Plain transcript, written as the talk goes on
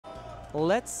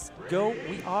let's go.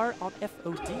 We are on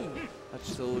FOD.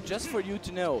 So just for you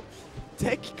to know,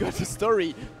 Tekk got a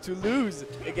story to lose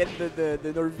against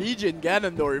the Norwegian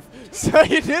Ganondorf. So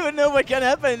you never know what can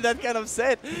happen in that kind of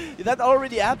set. That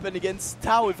already happened against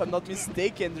Tao, if I'm not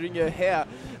mistaken, during a hair.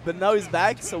 But now he's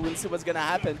back, so we'll see what's gonna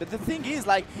happen. But the thing is,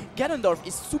 like, Ganondorf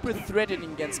is super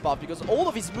threatening against Puff because all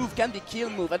of his move can be kill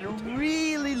move at a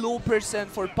really low percent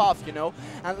for Puff, you know?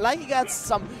 And like he got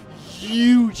some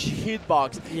huge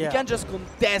hitbox, you can just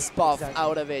contest Puff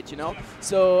out of it, you know?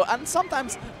 So, and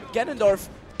sometimes Ganondorf,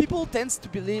 people tends to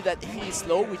believe that he is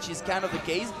slow, which is kind of the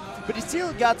case, but he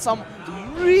still got some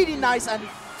really nice and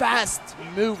fast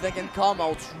move that can come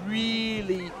out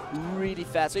really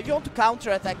fast. So if you want to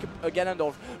counter-attack a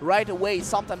Ganondorf right away,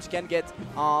 sometimes you can get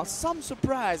some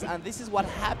surprise, and this is what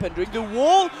happened during the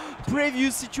whole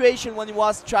previous situation when he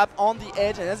was trapped on the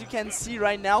edge. And as you can see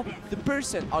right now, the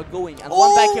person are going, and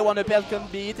one back here, one up air can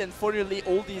beat, and fortunately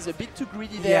Oldiz is a bit too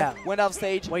greedy there, went off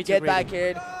stage, get back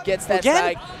here, gets that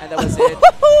back, and that was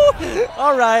it.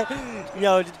 Alright, you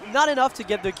know, not enough to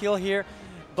get the kill here,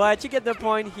 but you get the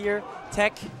point here.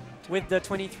 Tekk with the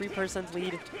 23%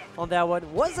 lead on that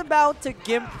one was about to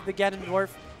gimp the Ganondorf.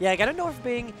 Yeah, Ganondorf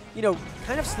being, you know,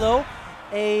 kind of slow.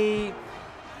 A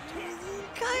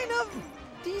kind of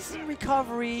decent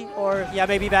recovery, or yeah,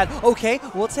 maybe bad. Okay,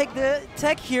 we'll take the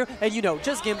Tekk here, and you know,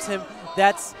 just gimps him.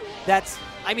 That's.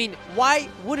 I mean, why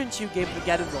wouldn't you gimp the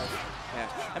Ganondorf? Yeah.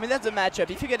 I mean, that's the matchup.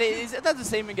 If you get that's the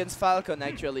same against Falcon,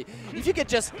 actually. If you get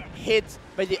just hit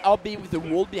by the up B with the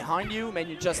wall behind you, man,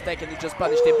 you just take and you just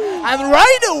punished him. And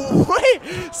right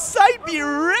away, side B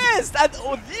rest at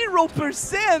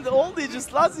 0%. Oldiz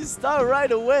just lost his star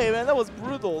right away, man. That was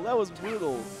brutal. That was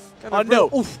brutal. Oh, no.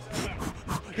 Oof.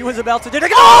 He was about to do it.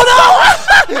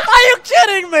 Oh, no! Are you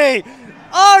kidding me?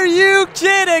 Are you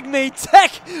kidding me?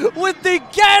 Tekk with the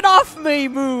get off me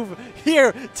move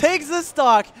here takes the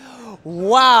stock.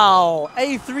 Wow,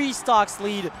 a 3 stocks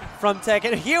lead from Tekk,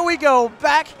 and here we go,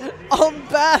 back on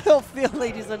Battlefield,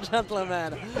 ladies and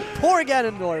gentlemen. Poor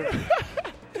Ganondorf.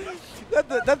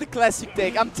 That's the classic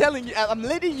Tekk. I'm telling you, I'm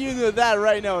letting you know that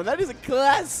right now. That is a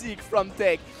classic from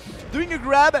Tekk. Doing a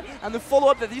grab and the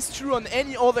follow-up that is true on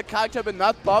any other character but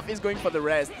not Puff is going for the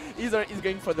rest. He's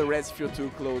going for the rest if you're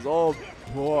too close. Oh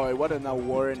boy, what an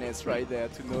awareness right there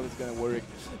to know it's gonna work.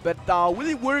 But will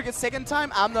it work a second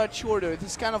time? I'm not sure though.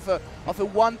 It's kind of a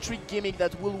one-trick gimmick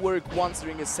that will work once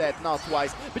during a set, not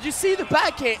twice. But you see the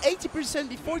back air, 80%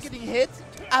 before getting hit,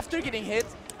 after getting hit,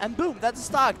 and boom, that's a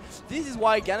stock. This is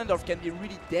why Ganondorf can be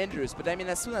really dangerous. But I mean,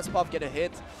 as soon as Puff get a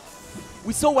hit,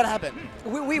 we saw what happened.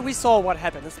 We saw what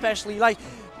happened, especially like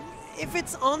if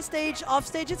it's on stage, off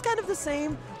stage, it's kind of the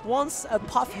same. Once a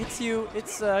Puff hits you,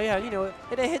 it's yeah, you know,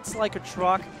 it hits like a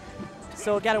truck.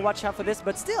 So gotta watch out for this,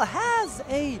 but still has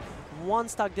a 1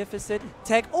 stock deficit.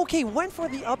 Tekk, okay, went for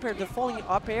the up air, the falling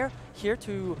up air here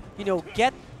to, you know,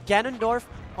 get Ganondorf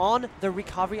on the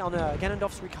recovery, on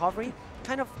Ganondorf's recovery.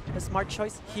 Kind of a smart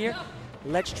choice here.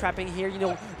 Ledge trapping here, you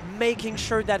know, making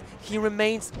sure that he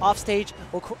remains off stage.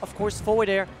 Of course, forward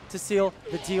air to seal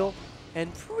the deal,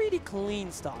 and pretty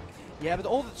clean stock. Yeah, but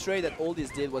all the trade that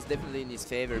Oldiz did was definitely in his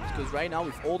favor, because right now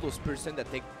with all those percent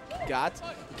that Tekk got,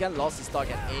 he can lose his stock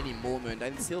at any moment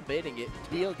and still building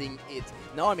it.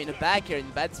 No, I mean a back here in a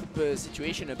bad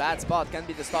situation, a bad spot can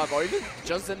be the stock, or even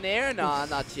just an air. No,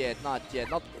 not yet, not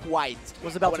quite.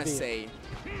 Was about to say.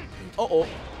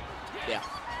 Yeah.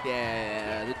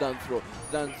 Yeah, the down throw.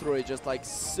 Down throw is just like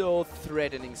so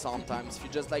threatening sometimes. If you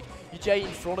just like, you try in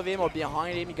front of him or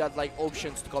behind him, you got like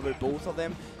options to cover both of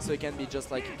them. So it can be just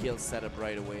like a kill setup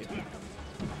right away.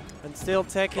 And still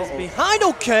Tekk is behind.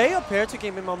 Okay, up air to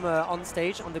game him on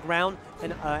stage, on the ground,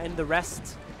 and the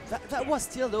rest. That was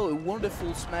still though a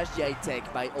wonderful smash DI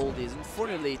Tekk by Oldiz.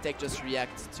 Unfortunately, Tekk just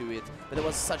reacted to it, but it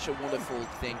was such a wonderful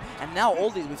thing. And now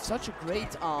Oldiz with such a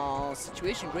great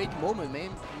situation, great moment,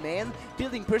 man.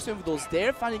 Building person with those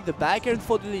there, finding the back air,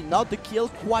 unfortunately not the kill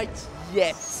quite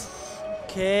yet.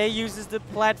 Okay, uses the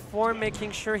platform,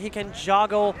 making sure he can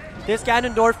joggle this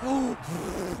Ganondorf.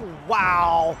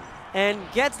 Wow! And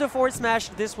gets the forward smash.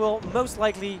 This will most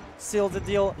likely seal the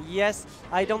deal. Yes,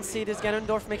 I don't see this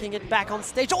Ganondorf making it back on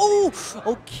stage. Oh,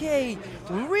 okay.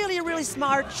 Really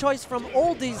smart choice from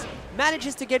Oldiz.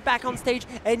 Manages to get back on stage.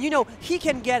 And you know, he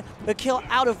can get a kill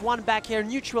out of 1 back air,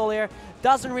 neutral air.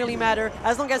 Doesn't really matter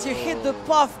as long as you hit the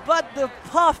Puff. But the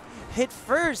Puff hit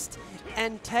first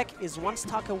and Tekk is one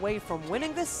stock away from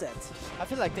winning this set. I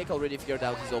feel like Tekk already figured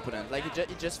out his opponent. Like,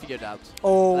 he just figured out.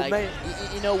 Oh, like, man.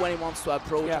 You know when he wants to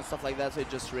approach and stuff like that, so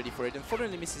he's just ready for it.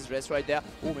 Unfortunately, misses rest right there.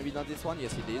 Oh, maybe not this one.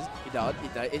 Yes, he did.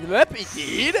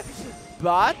 He did.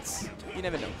 But you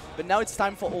never know. But now it's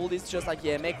time for Oldiz. Just like,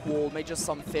 yeah, make wall, make just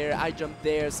some fair. I jump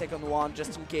there, second one,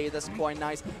 just in case. That's quite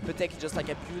nice. But Tekk is just like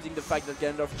abusing the fact that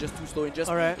Ganondorf is just too slow and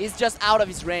just is just out of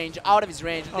his range.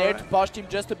 There to push him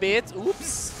just a bit.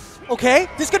 Oops. Okay,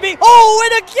 this could be. Oh,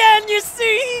 and again, you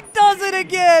see, he does it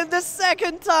again. The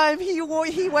second time he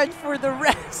went for the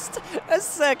rest. A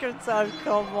second time.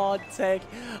 Come on, Tekk.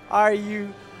 Are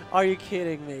you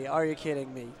kidding me? Are you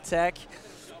kidding me? Tekk,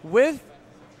 with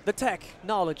the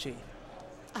technology.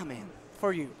 Amen.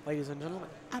 For you, ladies and gentlemen.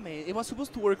 I mean, it was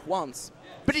supposed to work once.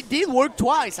 But it did work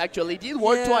twice, actually. It did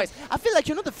work twice. I feel like,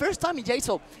 you know, the first time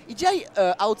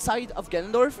EJ outside of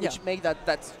Ganondorf, which make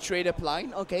that straight up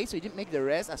line. Okay, so he didn't make the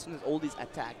rest as soon as Oldiz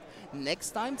attacked. Next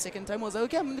time, second time was like,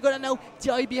 okay, I'm gonna now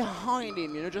TI behind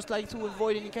him, you know, just like to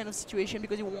avoid any kind of situation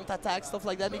because he won't attack, stuff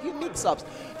like that, making mix-ups.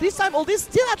 This time, Oldiz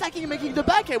still attacking and making the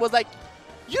back air. Was like,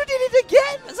 you did it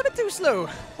again! It's a bit too slow.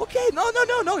 Okay, no,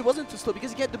 it wasn't too slow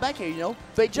because he get the back air, you know.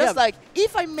 But just like,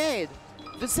 if I made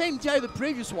the same TI the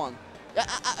previous one,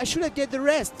 I should have get the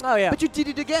rest. Oh yeah. But you did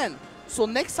it again. So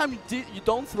next time you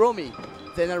don't throw me,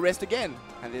 then I rest again.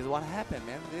 And this is what happened,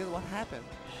 man. This is what happened.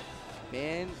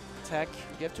 Man, Tekk,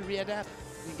 you have to readapt.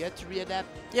 You get to readapt.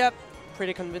 Yep.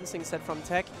 Pretty convincing set from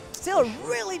Tekk. Still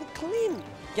really clean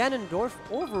Ganondorf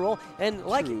overall. And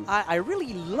like, I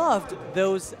really loved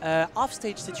those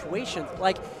offstage situations.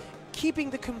 Like, keeping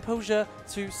the composure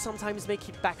to sometimes make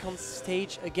it back on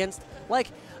stage against like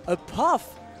a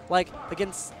Puff. Like,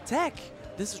 against Tekk,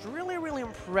 this is really, really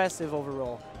impressive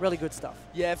overall. Really good stuff.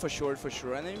 Yeah, for sure.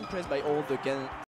 And I'm impressed by all the